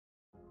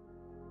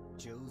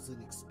chosen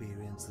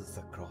experiences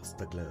across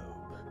the globe.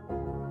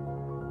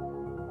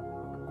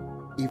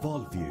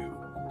 Evolve you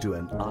to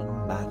an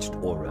unmatched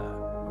aura.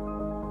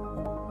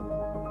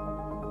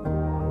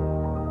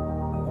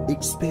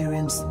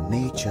 Experience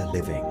nature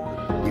living.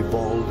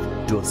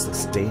 Evolve to a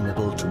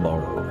sustainable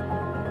tomorrow.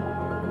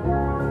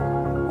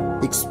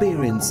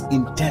 Experience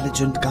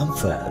intelligent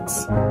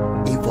comforts.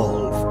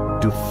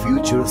 Evolve to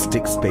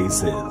futuristic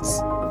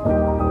spaces.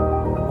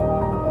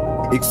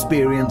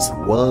 Experience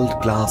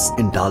world-class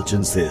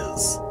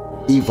indulgences.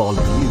 Evolve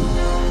you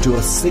to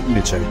a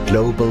signature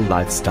global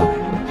lifestyle.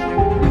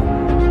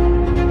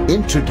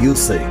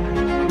 Introducing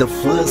the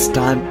first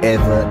time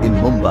ever in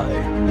Mumbai.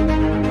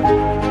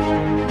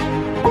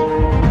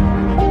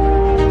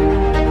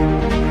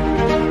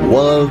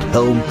 World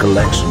Home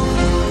Collection.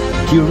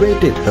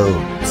 Curated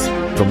homes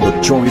from the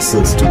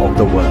choicest of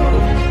the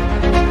world.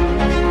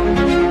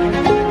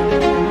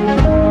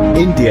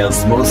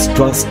 India's most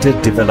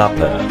trusted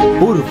developer,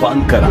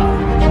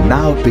 Puravankara,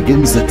 now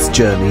begins its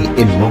journey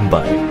in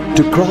Mumbai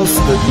to cross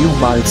the new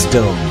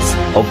milestones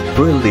of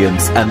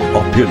brilliance and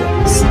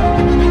opulence.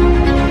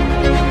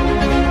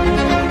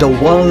 The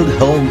World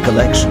Home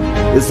Collection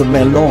is a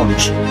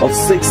melange of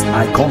 6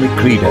 iconic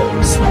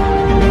credos,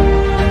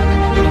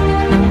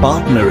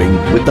 partnering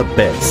with the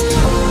best: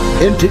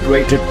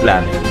 integrated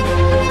planning,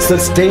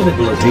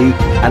 sustainability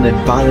and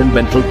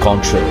environmental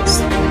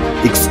conscious,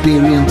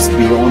 experience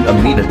beyond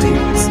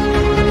amenities,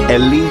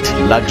 elite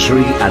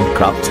luxury and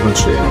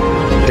craftsmanship,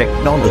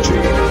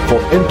 technology for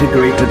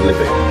integrated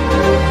living.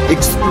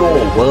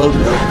 Explore World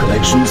Home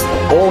Collection's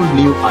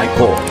all-new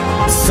icon,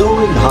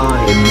 soaring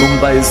high in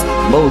Mumbai's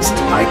most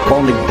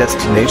iconic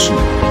destination,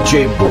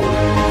 Jaipur.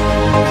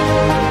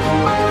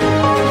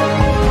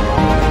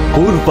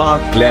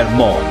 Purva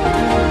Claremont,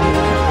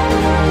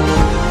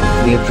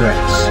 the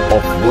address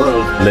of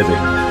world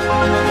living.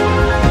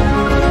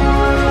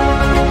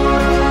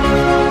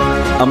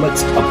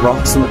 Amidst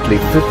approximately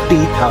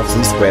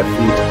 50,000 square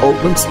feet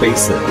open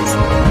spaces,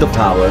 the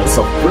towers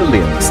of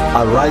brilliance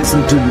are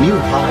rising to new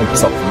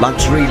heights of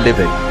luxury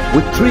living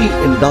with 3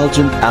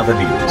 indulgent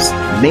avenues,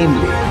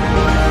 namely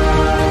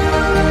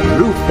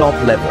rooftop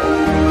level,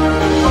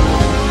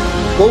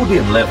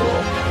 podium level,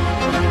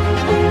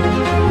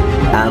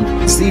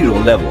 and zero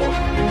level.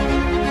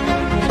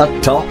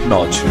 A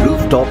top-notch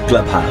rooftop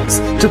clubhouse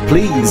to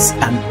please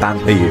and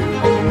pamper you.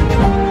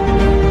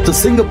 The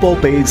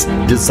Singapore-based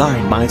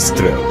design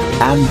maestro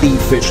Andy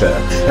Fisher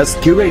has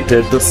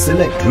curated the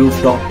select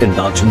rooftop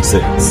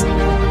indulgences.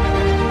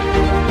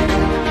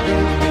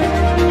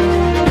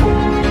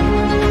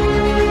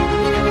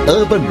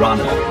 Urban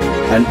Runner,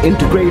 an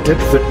integrated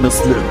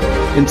fitness loop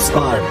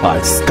inspired by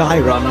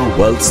Skyrunner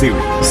World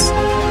Series.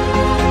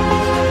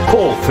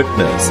 Core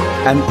Fitness,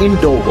 an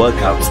indoor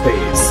workout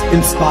space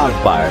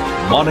inspired by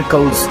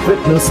Monocle's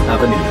Fitness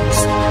Avenues.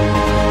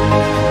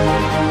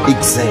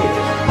 Exhale,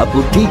 a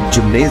boutique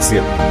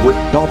gymnasium with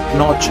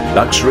top-notch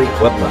luxury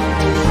equipment.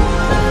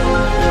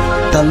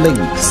 The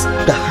Links,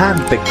 the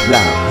hand-picked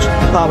lounge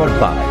powered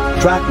by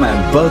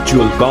Trackman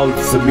Virtual Golf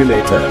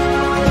Simulator.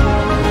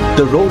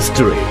 The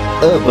Roastery,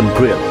 urban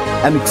grill,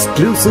 an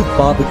exclusive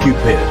barbecue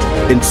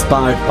pit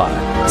inspired by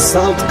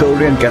South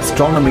Korean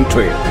gastronomy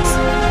trails.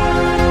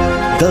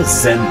 The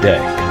Zen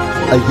Deck,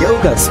 a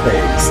yoga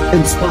space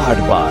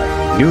inspired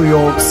by New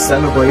York's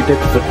celebrated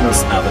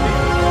Fitness Avenue.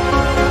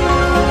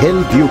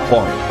 Hill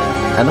Viewpoint,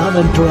 an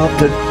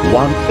uninterrupted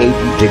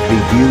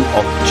 180-degree view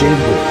of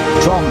Chennai,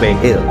 Trombay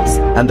Hills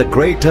and the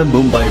greater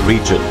Mumbai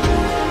region.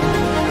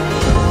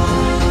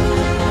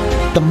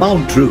 The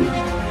Mount Room,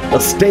 a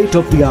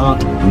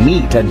state-of-the-art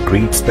meet and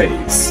greet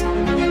space.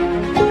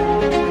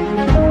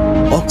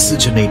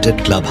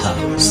 Oxygenated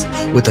clubhouse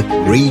with a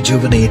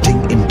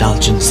rejuvenating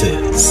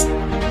indulgences.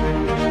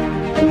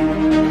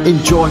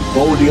 Enjoy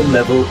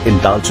podium-level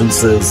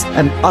indulgences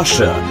and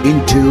usher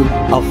into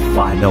a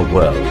finer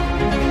world.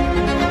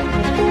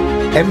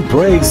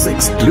 Embrace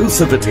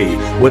exclusivity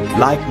with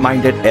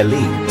like-minded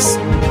elites.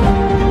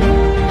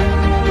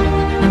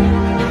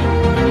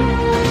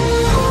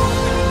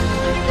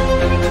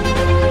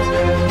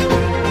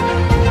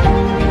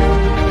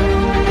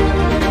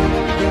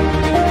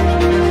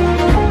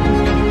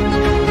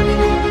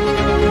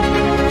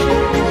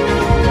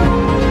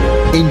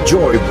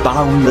 Enjoy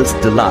boundless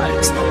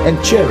delights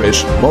and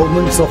cherish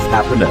moments of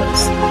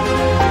happiness.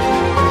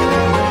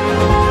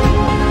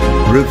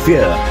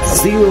 Revere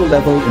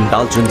zero-level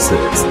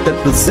indulgences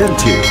that present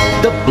you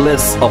the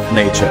bliss of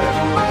nature.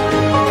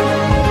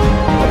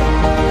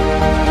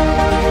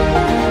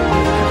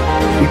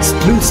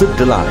 Exclusive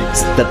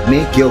delights that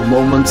make your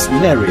moments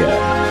merrier.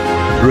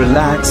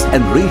 Relax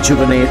and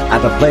rejuvenate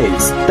at a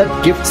place that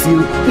gives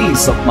you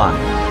peace of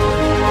mind.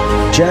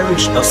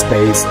 Cherish a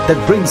space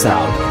that brings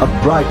out a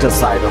brighter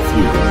side of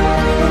you.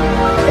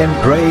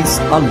 Embrace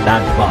a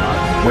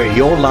landmark where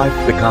your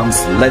life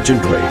becomes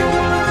legendary.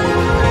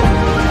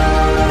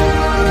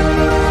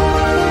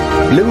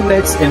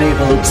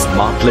 BlueNex-enabled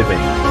smart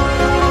living.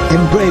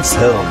 Embrace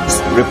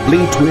homes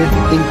replete with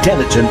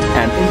intelligent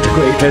and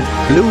integrated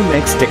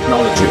BlueNex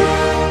technology.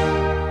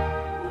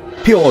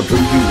 Pure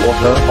drinking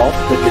water off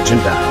the kitchen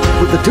tap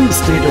with the 2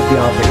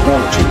 state-of-the-art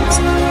technologies,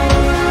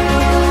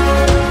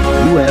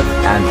 UF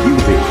and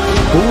UV.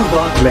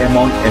 Coolbar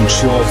Claremont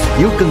ensures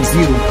you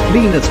consume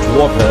cleanest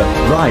water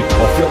right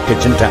off your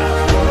kitchen tap.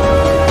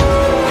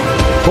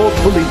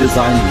 Thoughtfully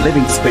designed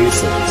living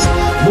spaces.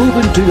 Move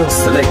into your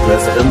select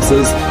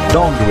residences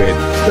donned with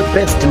the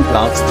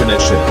best-in-class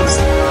finishes.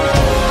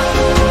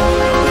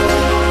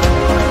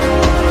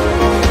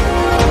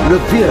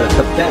 Revere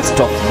the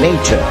best of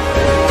nature,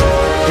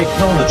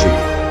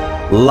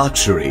 technology,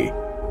 luxury,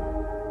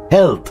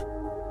 health,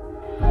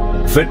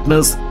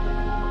 fitness,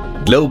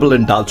 global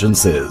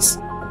indulgences.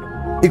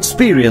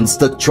 Experience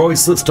the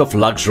choicest of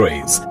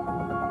luxuries.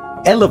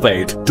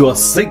 Elevate to a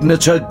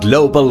signature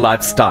global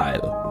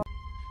lifestyle.